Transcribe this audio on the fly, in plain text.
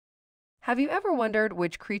Have you ever wondered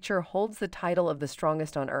which creature holds the title of the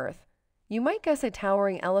strongest on Earth? You might guess a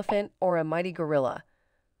towering elephant or a mighty gorilla.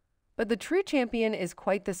 But the true champion is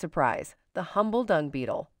quite the surprise, the humble dung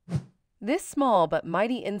beetle. This small but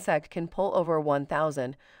mighty insect can pull over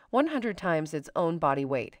 1,100 times its own body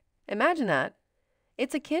weight. Imagine that!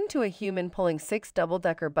 It's akin to a human pulling 6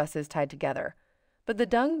 double-decker buses tied together. But the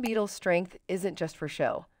dung beetle's strength isn't just for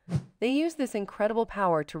show. They use this incredible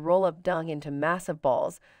power to roll up dung into massive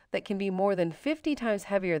balls that can be more than 50 times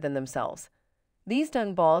heavier than themselves. These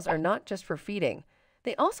dung balls are not just for feeding,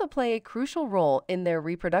 they also play a crucial role in their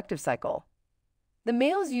reproductive cycle. The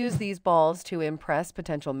males use these balls to impress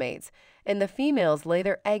potential mates, and the females lay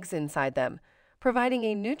their eggs inside them, providing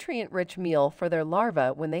a nutrient-rich meal for their larvae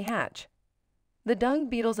when they hatch. The dung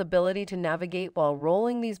beetle's ability to navigate while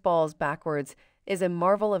rolling these balls backwards is a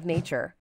marvel of nature.